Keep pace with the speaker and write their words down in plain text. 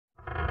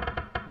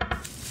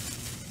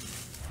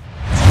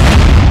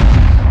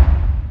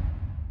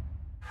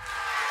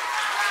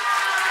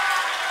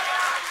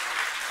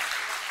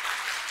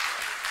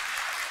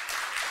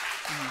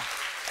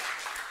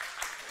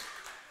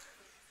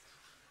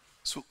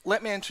So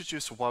let me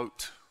introduce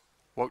Wout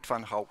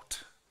van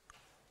Aert.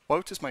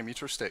 Wout is my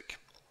meter stick.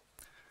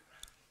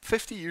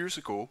 50 years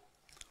ago,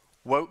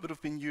 Wout would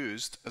have been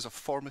used as a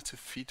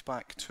formative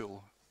feedback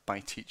tool by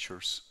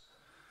teachers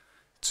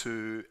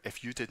to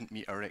if you didn't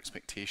meet our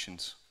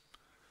expectations.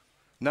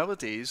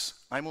 Nowadays,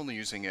 I'm only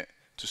using it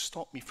to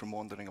stop me from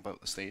wandering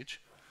about the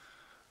stage,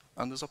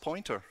 and there's a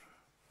pointer,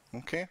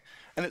 okay?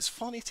 And it's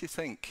funny to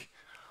think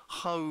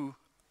how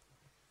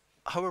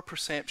our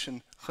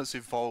perception has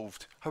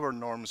evolved, how our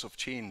norms have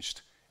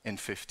changed in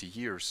 50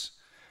 years.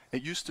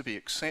 It used to be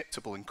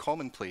acceptable and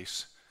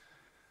commonplace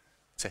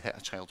to hit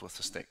a child with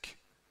a stick.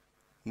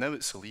 Now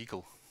it's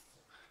illegal.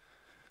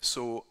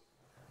 So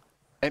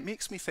it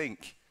makes me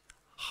think,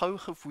 how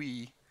have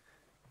we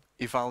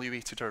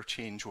evaluated our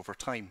change over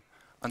time?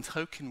 And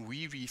how can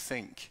we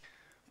rethink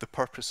the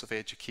purpose of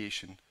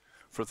education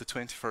for the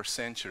 21st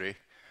century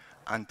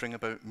and bring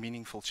about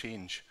meaningful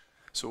change?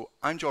 So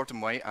I'm Jordan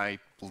White. I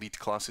lead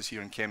classes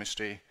here in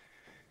chemistry,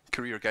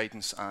 career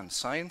guidance and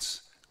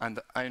science,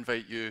 and I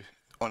invite you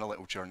on a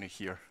little journey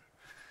here.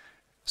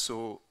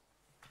 So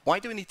why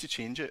do we need to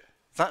change it?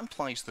 That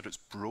implies that it's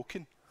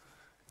broken.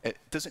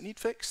 Does it need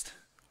fixed?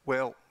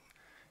 Well,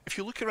 if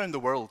you look around the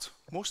world,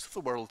 most of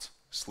the world's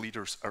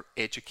leaders are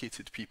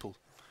educated people.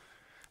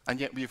 And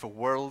yet we have a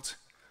world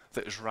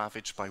that is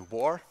ravaged by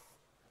war,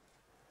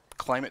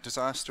 climate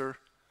disaster,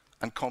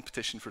 and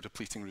competition for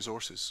depleting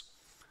resources.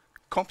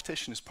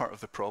 Competition is part of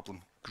the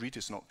problem. Greed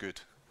is not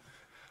good.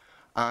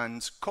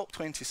 And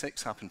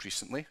COP26 happened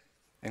recently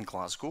in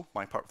Glasgow,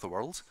 my part of the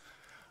world,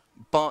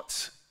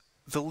 but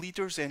the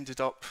leaders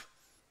ended up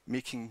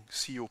making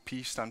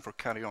COP stand for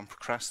carry on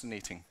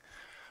procrastinating,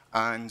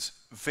 and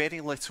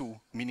very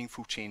little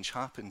meaningful change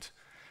happened.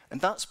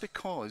 And that's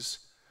because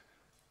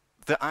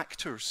the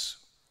actors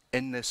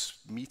in this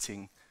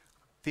meeting,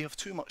 they have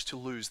too much to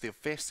lose. They have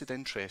vested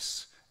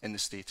interests in the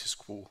status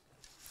quo.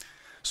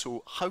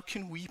 So how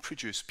can we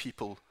produce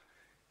people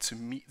to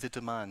meet the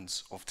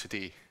demands of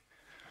today?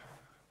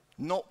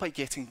 Not by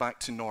getting back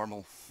to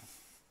normal,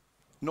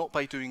 not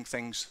by doing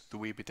things the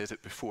way we did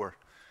it before.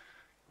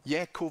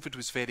 Yeah, COVID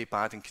was very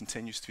bad and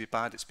continues to be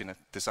bad. It's been a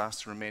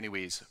disaster in many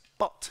ways,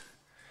 but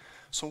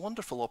it's a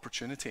wonderful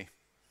opportunity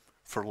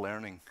for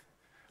learning,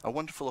 a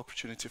wonderful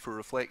opportunity for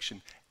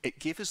reflection. It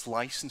gave us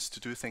license to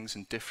do things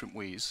in different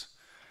ways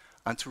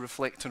and to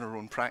reflect on our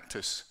own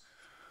practice.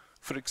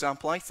 For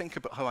example, I think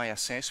about how I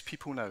assess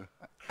people now,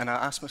 and I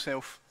ask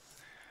myself,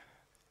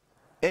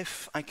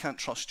 if I can't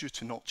trust you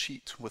to not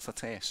cheat with a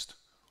test,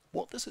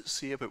 what does it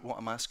say about what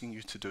I'm asking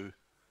you to do?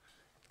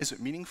 Is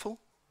it meaningful?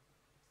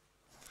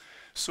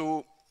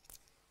 So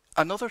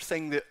another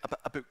thing that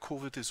about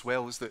COVID as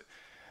well is that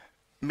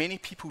many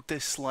people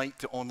dislike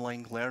the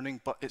online learning,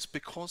 but it's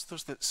because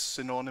there's that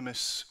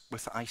synonymous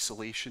with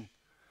isolation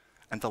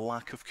and the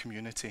lack of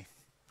community.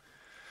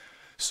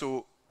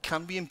 So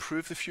can we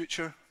improve the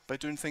future by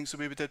doing things the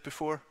way we did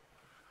before?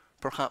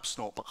 Perhaps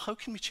not, but how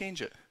can we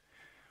change it?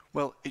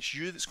 Well, it's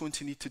you that's going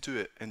to need to do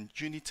it, and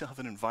you need to have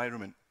an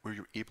environment where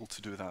you're able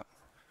to do that.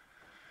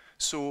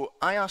 So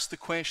I asked the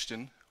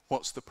question,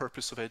 what's the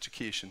purpose of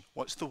education?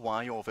 What's the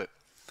why of it?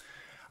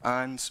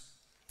 And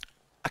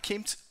I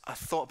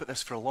thought about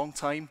this for a long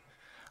time,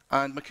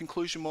 and my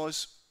conclusion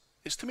was,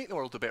 it's to make the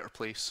world a better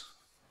place.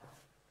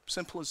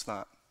 Simple as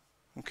that,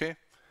 okay?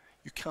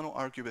 You cannot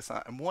argue with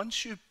that. And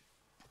once you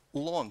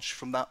launch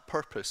from that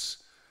purpose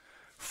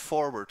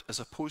forward, as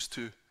opposed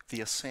to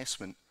the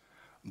assessment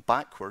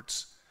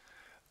backwards,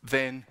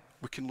 then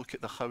we can look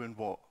at the how and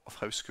what of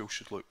how school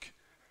should look.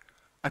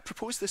 I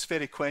proposed this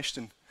very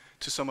question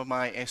to some of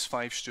my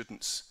S5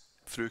 students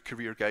through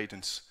career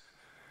guidance,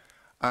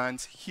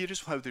 and here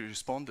is how they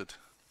responded.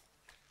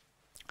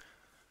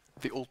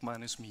 The old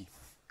man is me.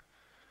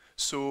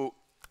 So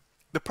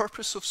the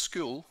purpose of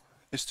school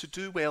is to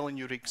do well in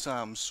your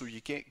exams so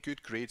you get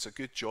good grades, a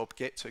good job,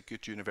 get to a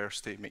good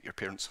university, make your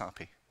parents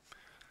happy.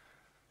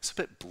 It's a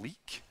bit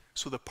bleak.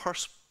 So the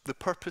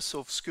purpose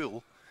of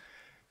school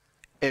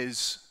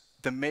is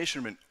the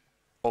measurement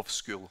of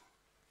school.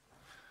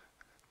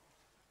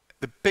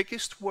 The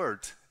biggest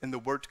word in the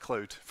word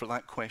cloud for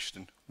that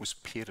question was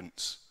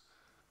parents,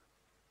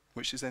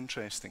 which is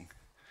interesting.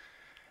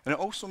 And it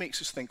also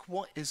makes us think,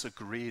 what is a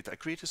grade? A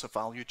grade is a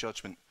value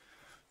judgment.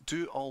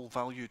 Do all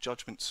value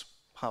judgments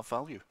have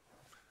value?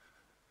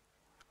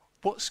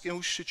 What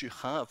skills should you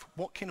have?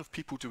 What kind of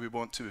people do we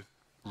want to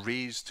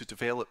raise, to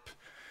develop?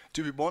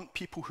 Do we want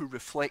people who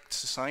reflect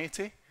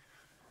society?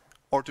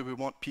 Or do we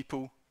want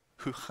people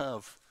who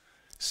have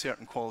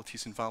certain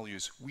qualities and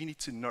values? We need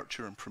to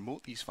nurture and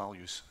promote these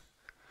values.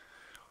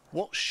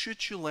 What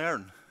should you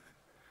learn?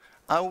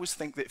 I always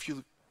think that if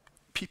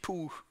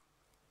people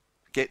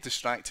get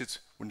distracted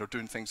when they're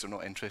doing things they're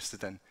not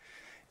interested in.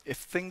 If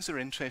things are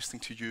interesting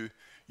to you,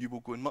 you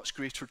will go in much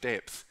greater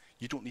depth.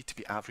 You don't need to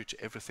be average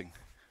at everything.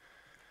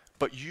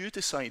 But you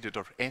decided,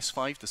 or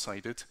S5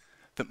 decided,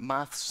 that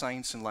math,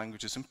 science and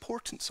languages,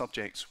 important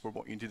subjects, were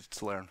what you needed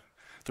to learn.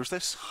 There's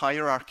this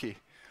hierarchy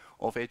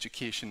of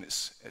education.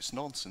 It's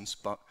nonsense,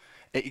 but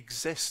it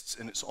exists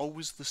and it's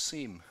always the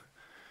same.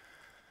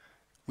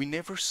 We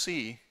never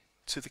say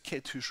to the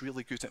kid who's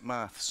really good at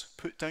maths,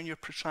 put down your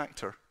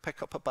protractor,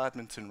 pick up a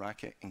badminton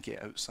racket and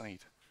get outside.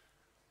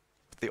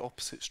 The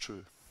opposite's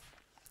true.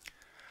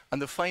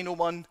 And the final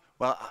one,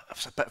 well,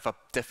 it's a bit of a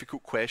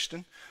difficult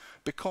question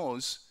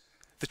because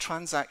the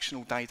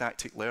transactional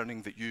didactic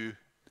learning that you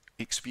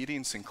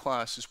experience in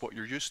class is what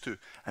you're used to,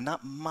 and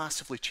that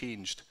massively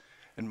changed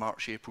in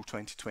March, April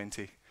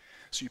 2020.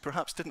 So you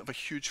perhaps didn't have a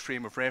huge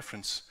frame of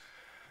reference,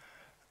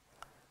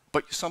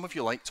 but some of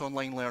you liked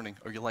online learning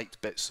or you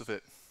liked bits of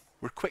it.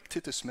 We're quick to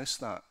dismiss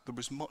that. There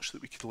was much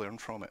that we could learn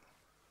from it.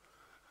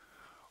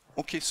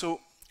 Okay, so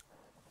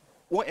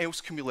what else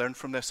can we learn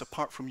from this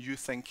apart from you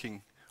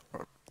thinking,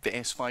 or the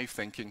S5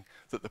 thinking,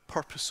 that the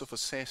purpose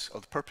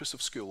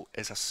of school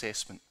is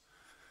assessment?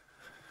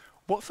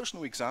 What if there's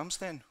no exams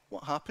then?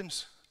 What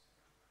happens?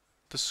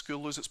 Does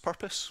school lose its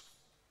purpose?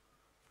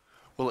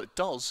 Well, it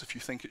does if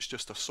you think it's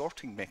just a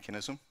sorting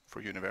mechanism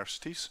for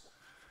universities.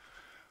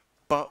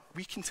 But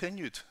we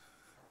continued.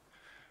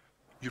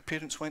 Your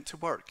parents went to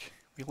work.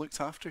 We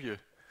looked after you.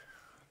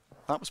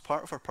 That was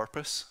part of our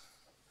purpose.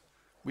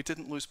 We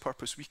didn't lose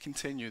purpose, we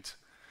continued.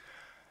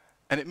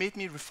 And it made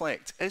me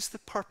reflect, is the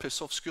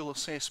purpose of school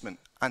assessment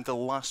and the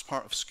last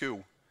part of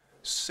school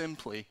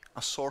simply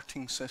a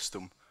sorting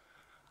system,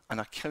 an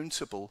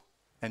accountable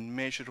and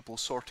measurable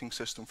sorting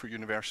system for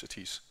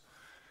universities?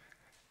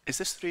 Is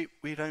this the right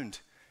way round?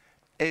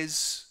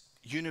 Is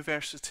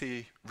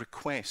university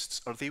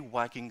requests, are they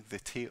wagging the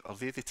tail, are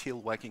they the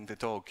tail wagging the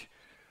dog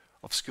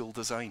of school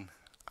design?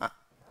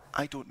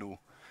 I don't know.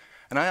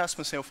 And I ask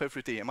myself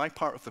every day, am I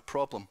part of the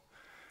problem?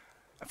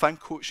 If I'm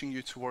coaching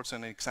you towards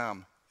an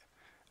exam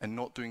and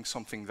not doing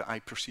something that I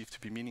perceive to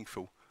be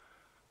meaningful,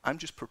 I'm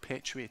just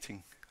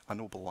perpetuating a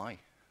noble lie.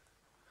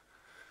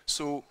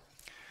 So,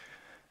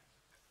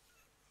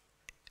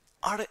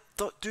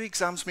 do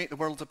exams make the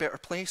world a better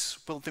place?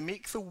 Well, they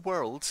make the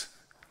world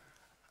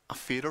a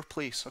fairer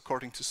place,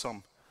 according to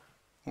some.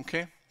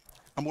 Okay?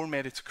 A more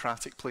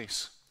meritocratic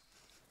place.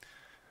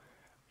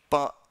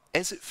 But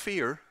is it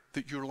fair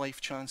that your life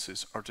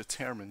chances are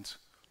determined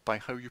by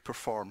how you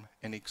perform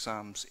in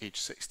exams age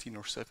 16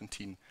 or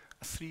 17?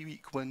 A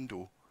 3-week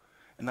window,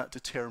 and that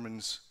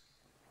determines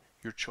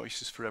your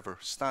choices forever.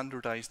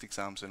 Standardized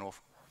exams in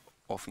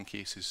often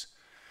cases.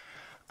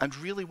 And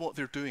really what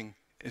they're doing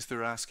is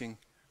they're asking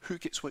who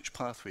gets which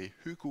pathway,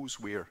 who goes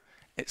where.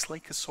 It's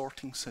like a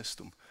sorting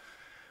system.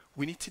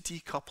 We need to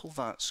decouple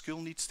that.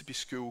 School needs to be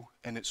school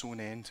in its own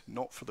end,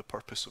 not for the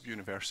purpose of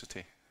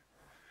university.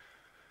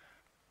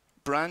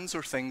 Brands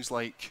are things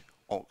like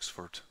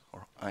Oxford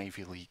or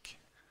Ivy League.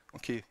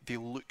 Okay, they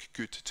look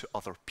good to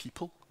other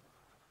people.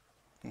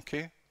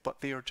 Okay,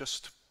 but they are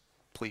just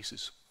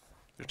places.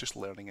 They're just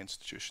learning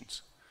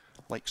institutions,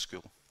 like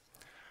school.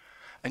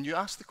 And you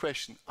ask the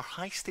question, are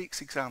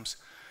high-stakes exams?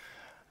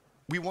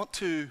 We want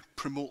to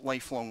promote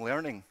lifelong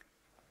learning,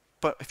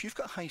 but if you've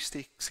got a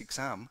high-stakes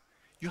exam,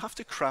 you have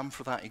to cram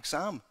for that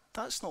exam.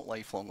 That's not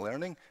lifelong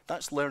learning.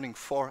 That's learning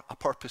for a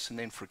purpose and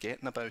then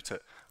forgetting about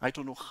it. I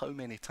don't know how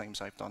many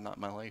times I've done that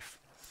in my life.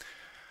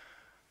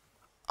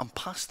 I'm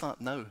past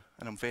that now,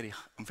 and I'm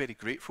very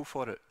grateful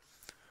for it.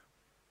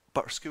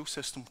 But our school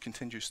system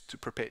continues to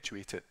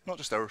perpetuate it. Not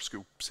just our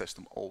school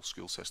system, all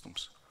school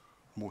systems,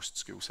 most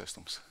school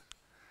systems.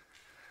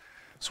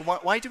 So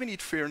why do we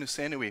need fairness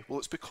anyway? Well,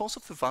 it's because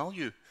of the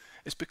value.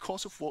 It's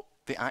because of what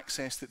the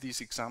access that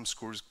these exam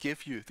scores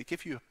give you. They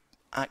give you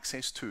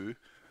access to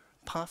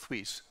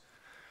pathways.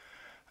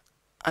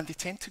 And they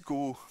tend to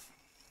go,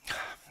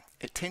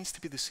 it tends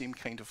to be the same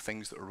kind of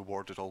things that are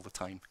rewarded all the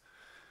time.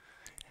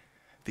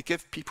 They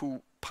give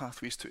people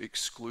pathways to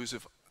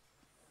exclusive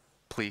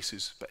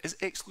places. But is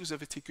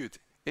exclusivity good?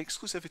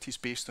 Exclusivity is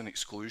based on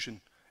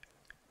exclusion,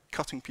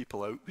 cutting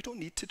people out. We don't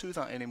need to do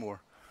that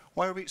anymore.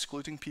 Why are we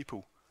excluding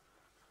people?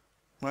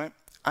 Right?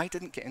 I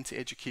didn't get into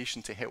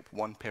education to help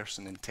 1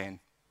 person in 10.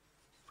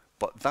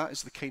 But that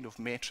is the kind of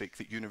metric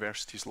that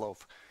universities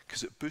love,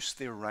 because it boosts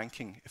their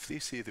ranking. If they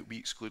say that we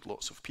exclude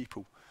lots of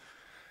people,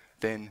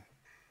 then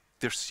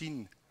they're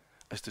seen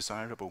as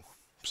desirable.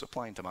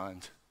 Supply and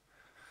demand.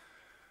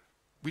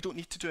 We don't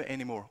need to do it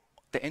anymore.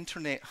 The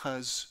internet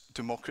has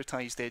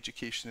democratized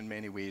education in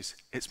many ways.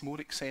 It's more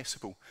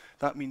accessible.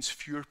 That means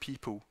fewer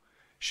people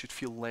should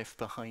feel left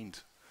behind.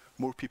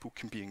 More people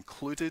can be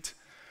included,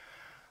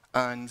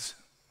 and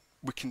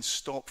we can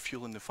stop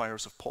fueling the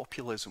fires of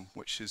populism,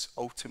 which is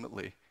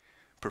ultimately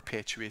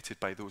perpetuated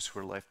by those who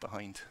are left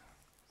behind.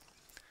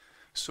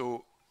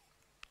 So,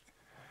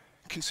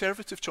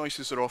 conservative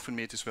choices are often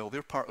made as well.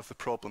 They're part of the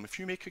problem. If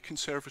you make a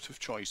conservative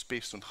choice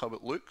based on how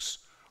it looks,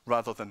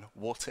 rather than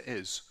what it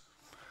is,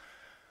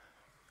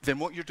 then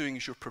what you're doing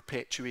is you're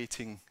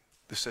perpetuating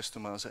the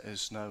system as it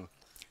is now.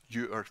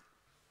 You are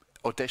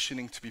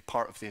auditioning to be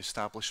part of the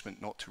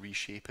establishment, not to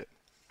reshape it.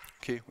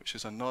 Okay, which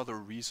is another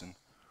reason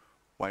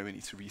why we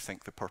need to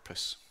rethink the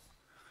purpose.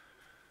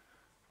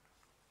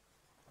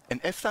 And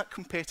if that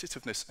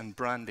competitiveness and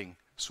branding,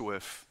 so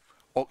if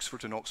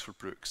Oxford and Oxford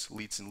Brookes,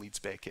 Leeds and Leeds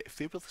Beckett, if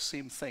they were the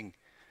same thing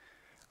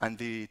and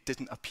they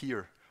didn't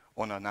appear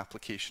on an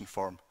application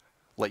form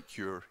like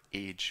your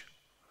age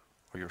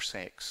or your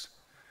sex,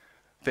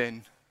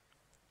 then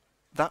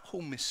that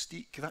whole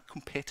mystique, that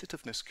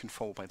competitiveness can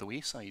fall by the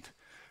wayside.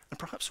 And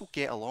perhaps we'll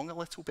get along a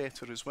little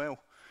better as well.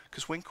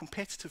 Because when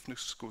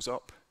competitiveness goes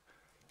up,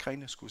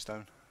 kindness goes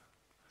down.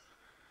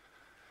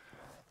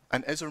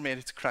 And is our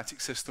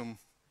meritocratic system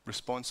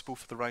responsible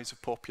for the rise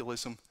of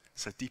populism?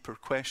 It's a deeper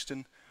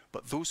question,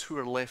 but those who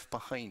are left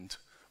behind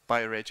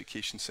by our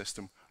education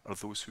system are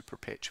those who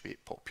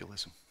perpetuate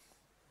populism.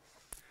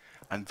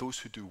 And those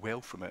who do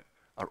well from it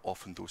are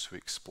often those who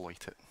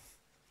exploit it.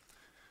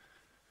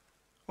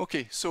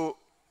 Okay, so,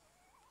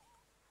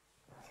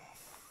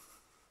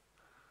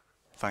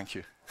 thank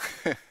you.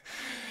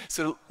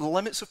 So the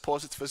limits of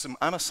positivism,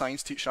 I'm a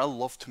science teacher, I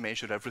love to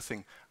measure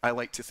everything. I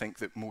like to think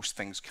that most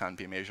things can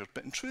be measured,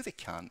 but in truth they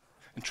can't.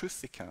 In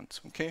truth they can't,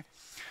 okay?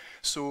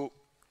 So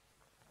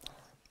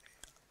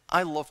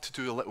I love to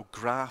do a little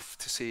graph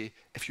to say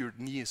if your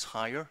knee is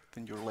higher,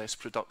 then you're less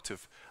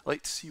productive. I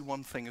like to see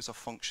one thing as a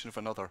function of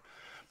another.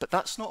 But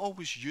that's not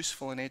always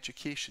useful in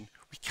education.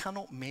 We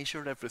cannot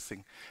measure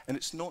everything, and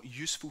it's not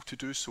useful to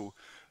do so.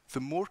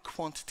 The more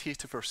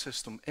quantitative our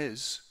system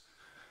is,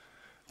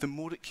 the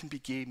more it can be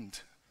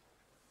gamed.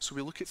 So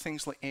we look at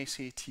things like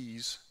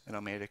SATs in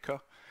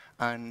America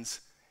and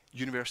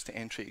university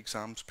entry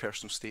exams,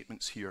 personal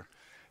statements here.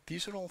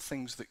 These are all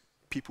things that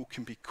people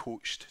can be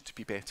coached to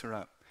be better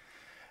at.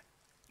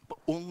 But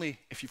only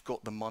if you've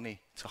got the money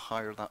to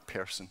hire that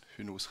person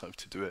who knows how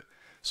to do it.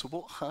 So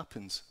what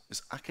happens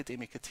is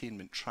academic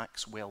attainment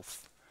tracks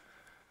wealth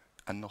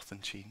and nothing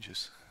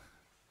changes.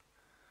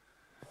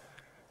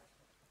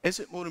 Is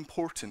it more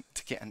important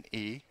to get an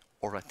A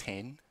or a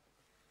 10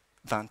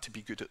 than to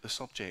be good at the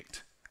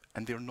subject?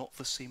 And they're not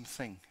the same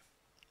thing.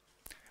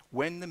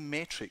 When the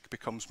metric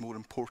becomes more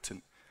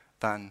important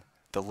than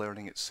the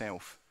learning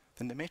itself,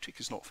 then the metric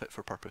is not fit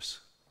for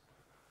purpose.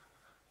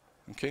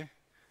 Okay?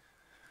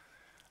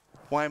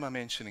 Why am I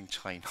mentioning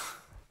China?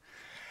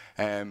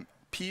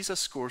 PISA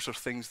scores are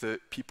things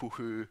that people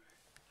who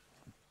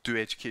do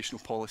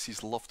educational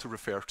policies love to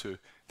refer to.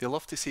 They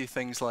love to say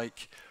things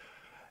like,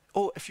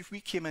 oh, if we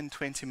came in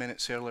 20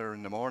 minutes earlier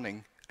in the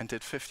morning and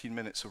did 15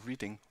 minutes of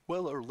reading,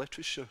 will our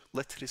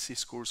literacy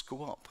scores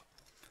go up?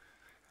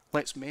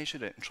 Let's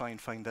measure it and try and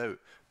find out.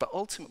 But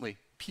ultimately,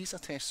 PISA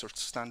tests are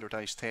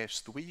standardized tests.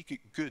 The way you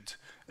get good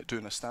at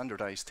doing a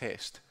standardized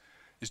test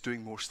is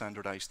doing more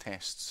standardized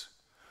tests.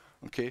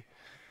 Okay?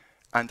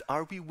 And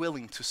are we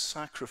willing to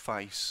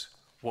sacrifice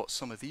what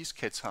some of these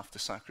kids have to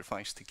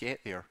sacrifice to get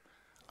there?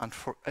 And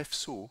if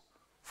so,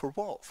 for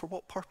what? For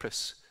what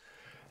purpose?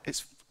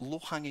 It's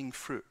low-hanging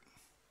fruit.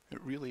 It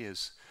really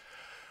is.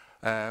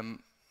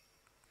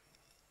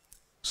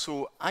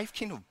 So I've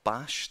kind of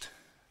bashed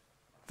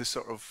the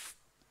sort of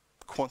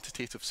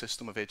quantitative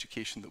system of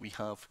education that we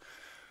have.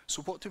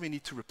 So what do we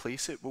need to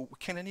replace it? Well, we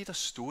kind of need a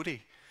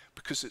story,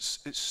 because it's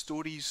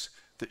stories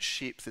that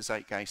shape the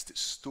zeitgeist.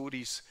 It's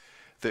stories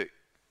that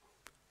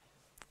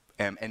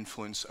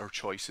influence our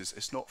choices.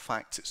 It's not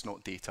facts, it's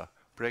not data.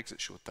 Brexit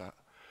showed that.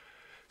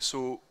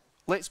 So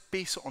let's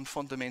base it on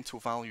fundamental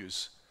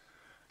values.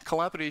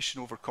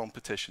 Collaboration over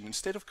competition.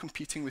 Instead of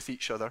competing with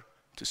each other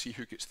to see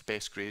who gets the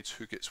best grades,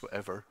 who gets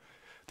whatever,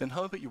 then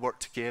how about you work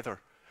together?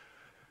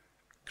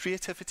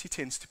 Creativity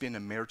tends to be an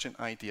emergent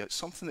idea. It's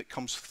something that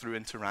comes through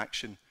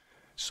interaction.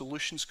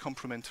 Solutions come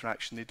from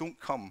interaction. They don't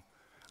come,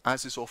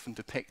 as is often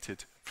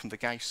depicted, from the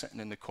guy sitting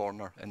in the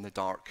corner in the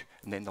dark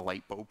and then the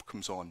light bulb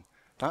comes on.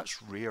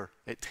 That's rare.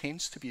 It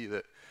tends to be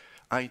that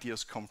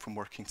ideas come from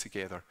working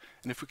together.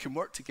 And if we can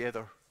work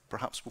together,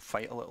 perhaps we'll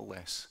fight a little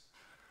less.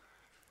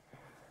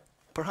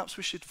 Perhaps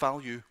we should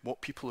value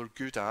what people are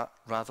good at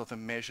rather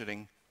than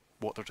measuring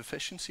what their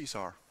deficiencies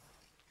are.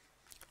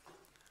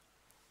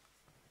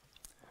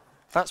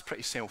 That's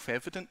pretty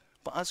self-evident,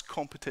 but as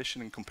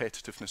competition and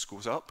competitiveness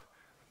goes up,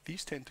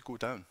 these tend to go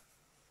down.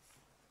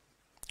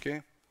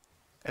 Okay?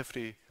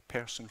 Every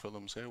person for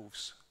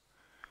themselves.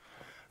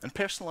 And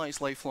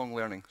personalised lifelong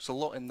learning. There's a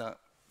lot in that,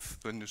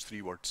 in those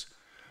three words.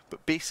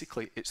 But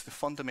basically, it's the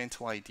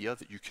fundamental idea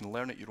that you can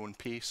learn at your own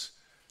pace,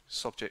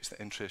 subjects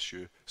that interest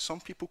you. Some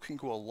people can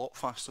go a lot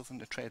faster than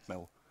the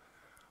treadmill.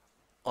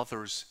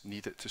 Others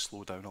need it to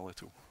slow down a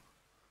little.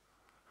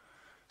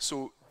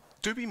 So,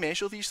 do we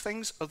measure these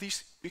things? Are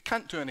these, we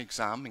can't do an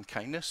exam in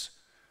kindness.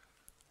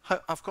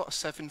 I've got a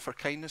 7 for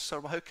kindness, sir.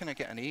 Well, how can I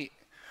get an 8?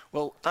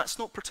 Well, that's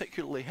not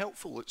particularly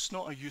helpful. It's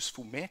not a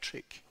useful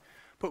metric.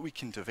 But we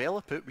can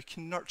develop it, we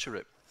can nurture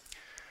it.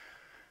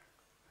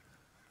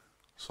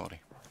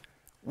 Sorry.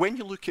 When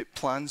you look at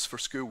plans for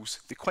schools,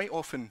 they quite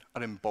often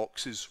are in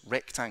boxes,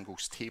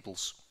 rectangles,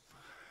 tables.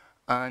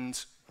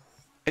 And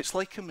it's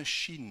like a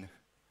machine.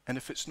 And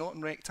if it's not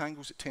in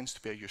rectangles, it tends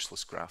to be a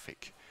useless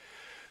graphic.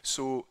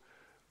 So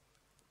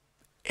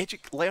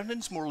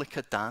learning's more like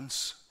a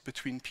dance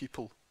between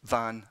people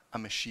than a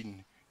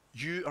machine.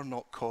 You are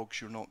not cogs,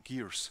 you're not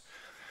gears.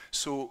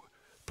 So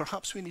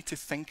perhaps we need to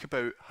think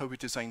about how we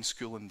design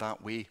school in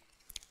that way,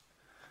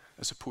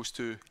 as opposed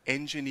to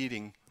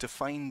engineering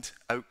defined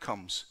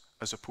outcomes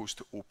as opposed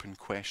to open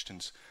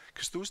questions.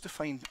 Because those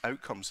defined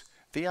outcomes,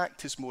 they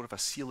act as more of a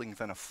ceiling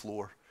than a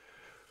floor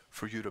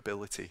for your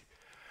ability.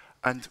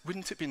 And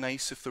wouldn't it be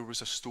nice if there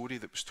was a story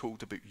that was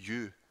told about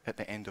you at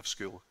the end of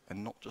school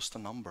and not just a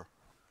number?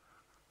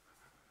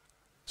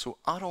 So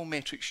are all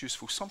metrics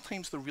useful?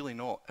 Sometimes they're really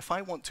not. If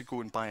I want to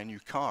go and buy a new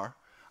car,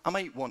 I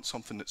might want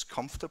something that's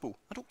comfortable.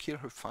 I don't care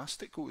how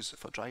fast it goes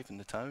if I drive in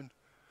the town,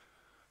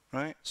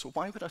 right? So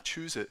why would I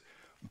choose it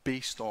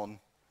based on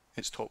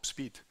its top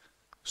speed?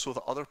 So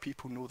that other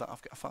people know that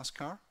I've got a fast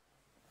car?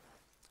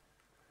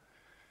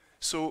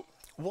 So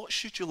what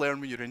should you learn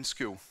when you're in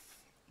school?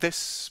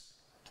 This,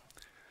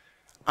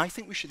 I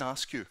think we should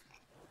ask you,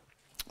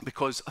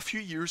 because a few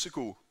years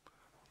ago,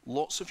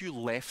 lots of you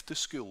left the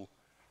school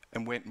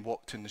and went and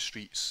walked in the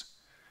streets,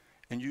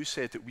 and you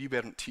said that we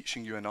weren't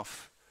teaching you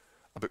enough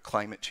about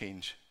climate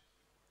change,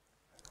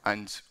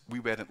 and we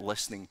weren't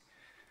listening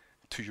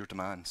to your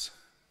demands.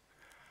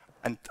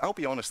 And I'll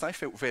be honest, I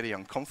felt very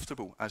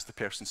uncomfortable as the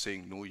person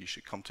saying, no, you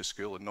should come to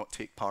school and not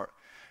take part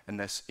in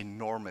this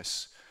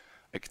enormous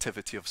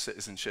activity of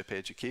citizenship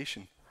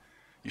education.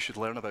 You should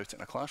learn about it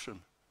in a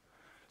classroom.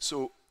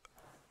 So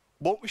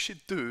what we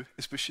should do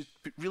is we should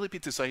really be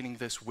designing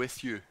this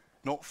with you,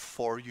 not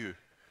for you.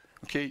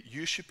 Okay,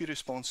 you should be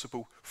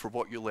responsible for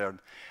what you learn.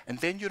 And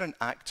then you're an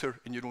actor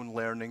in your own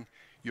learning.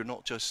 You're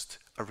not just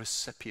a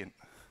recipient.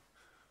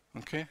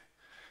 Okay?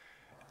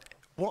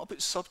 What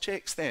about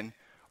subjects then?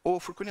 Oh,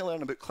 if we're going to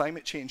learn about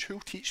climate change, who'll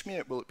teach me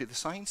it? Will it be the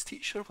science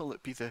teacher? Will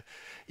it be the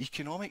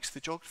economics, the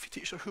geography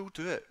teacher? Who'll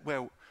do it?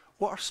 Well,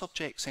 what are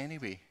subjects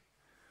anyway?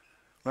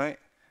 Right?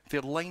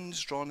 They're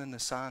lines drawn in the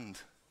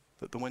sand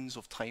that the winds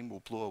of time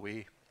will blow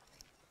away.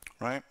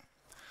 Right?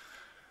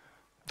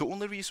 The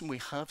only reason we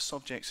have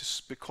subjects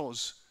is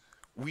because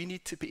we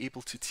need to be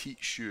able to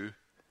teach you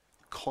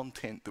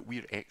content that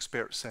we're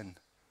experts in.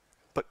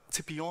 But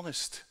to be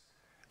honest,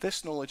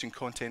 this knowledge and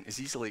content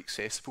is easily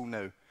accessible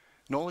now.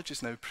 Knowledge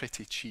is now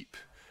pretty cheap.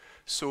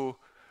 So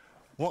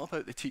what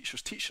about the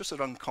teachers? Teachers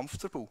are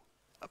uncomfortable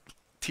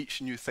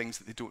teaching you things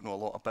that they don't know a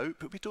lot about,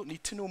 but we don't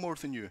need to know more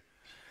than you.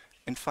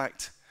 In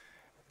fact,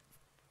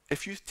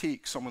 if you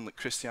take someone like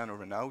Cristiano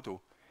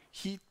Ronaldo,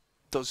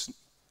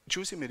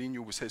 Jose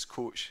Mourinho was his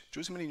coach.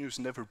 Jose Mourinho's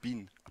never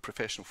been a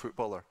professional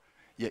footballer,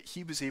 yet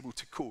he was able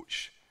to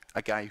coach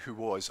a guy who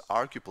was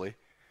arguably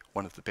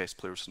one of the best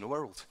players in the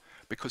world,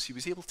 because he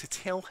was able to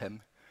tell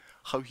him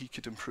how he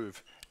could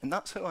improve. And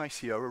that's how I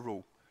see our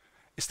role,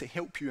 is to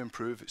help you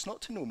improve. It's not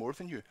to know more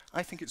than you.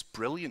 I think it's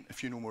brilliant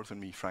if you know more than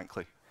me,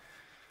 frankly.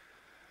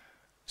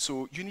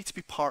 So you need to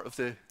be part of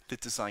the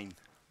design,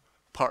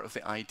 part of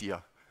the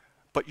idea.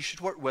 But you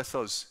should work with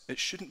us. It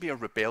shouldn't be a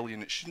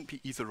rebellion. It shouldn't be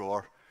either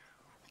or.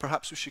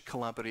 Perhaps we should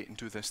collaborate and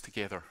do this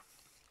together.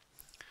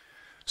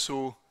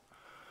 So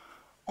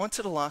on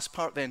to the last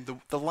part then.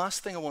 The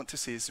last thing I want to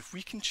say is if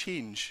we can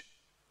change,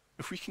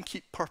 if we can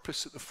keep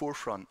purpose at the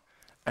forefront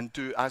and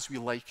do as we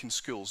like in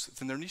schools,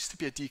 then there needs to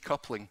be a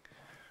decoupling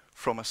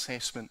from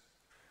assessment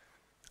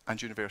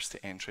and university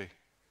entry.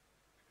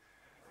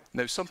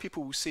 Now, some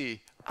people will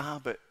say,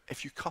 but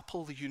if you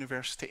couple the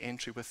university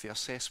entry with the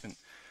assessment,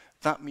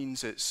 that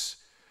means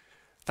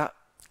that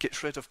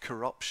gets rid of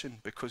corruption,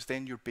 because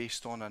then you're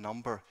based on a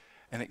number,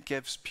 and it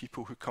gives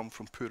people who come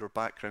from poorer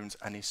backgrounds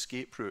an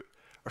escape route.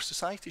 Our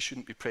society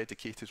shouldn't be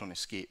predicated on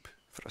escape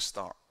for a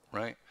start,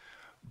 right?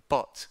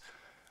 But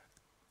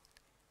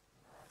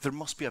there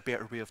must be a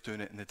better way of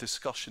doing it, and the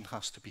discussion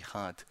has to be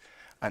had.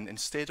 And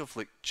instead of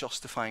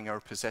justifying our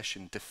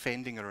position,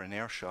 defending our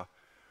inertia,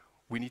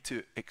 we need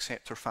to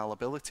accept our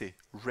fallibility,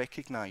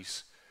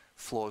 recognize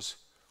flaws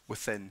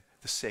within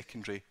the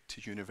secondary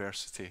to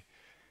university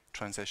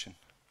transition,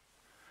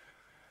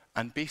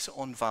 and base it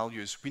on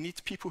values. We need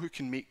people who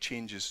can make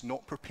changes,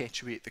 not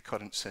perpetuate the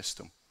current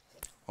system.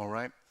 All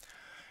right?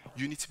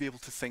 You need to be able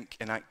to think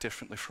and act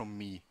differently from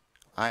me.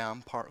 I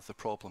am part of the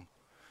problem.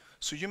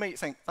 So you might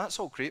think, that's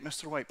all great,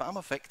 Mr. White, but I'm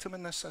a victim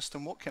in this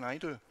system. What can I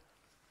do?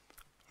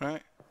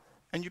 Right?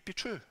 And you'd be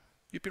true.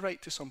 You'd be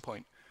right to some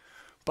point.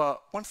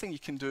 But one thing you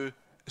can do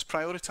is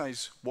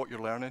prioritize what you're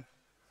learning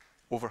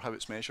over how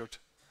it's measured.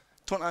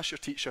 Don't ask your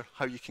teacher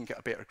how you can get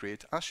a better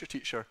grade. Ask your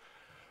teacher,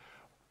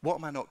 what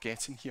am I not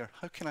getting here?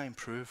 How can I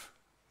improve?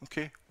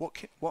 Okay,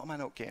 what am I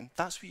not getting?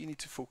 That's what you need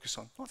to focus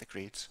on, not the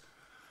grades.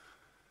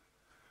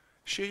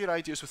 Share your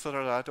ideas with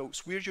other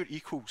adults. We're your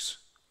equals,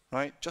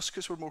 right? Just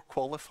because we're more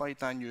qualified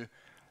than you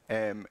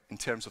in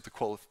terms of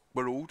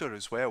we're older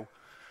as well.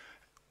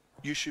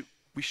 We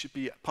should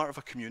be part of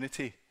a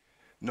community,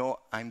 not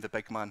I'm the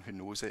big man who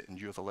knows it and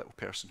you're the little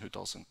person who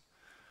doesn't.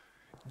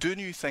 Do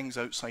new things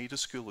outside of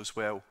school as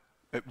well.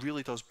 It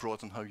really does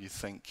broaden how you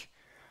think.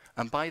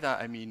 And by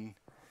that I mean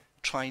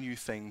try new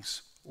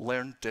things,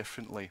 learn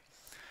differently.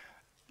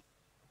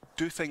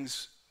 Do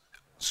things.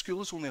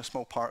 School is only a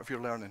small part of your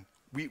learning.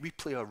 We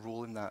play a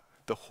role in that.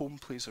 The home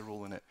plays a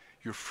role in it.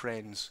 Your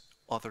friends,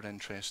 other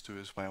interests do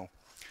as well.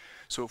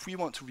 So if we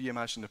want to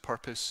reimagine the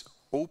purpose,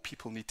 all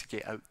people need to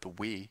get out the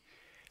way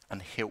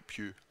and help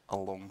you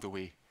along the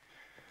way.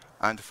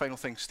 And the final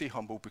thing, stay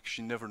humble, because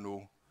you never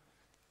know.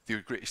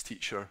 Your greatest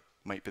teacher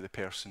might be the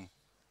person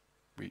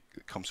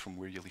that comes from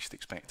where you least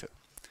expect it.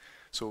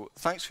 So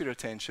thanks for your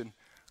attention,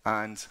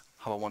 and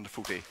have a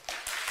wonderful day.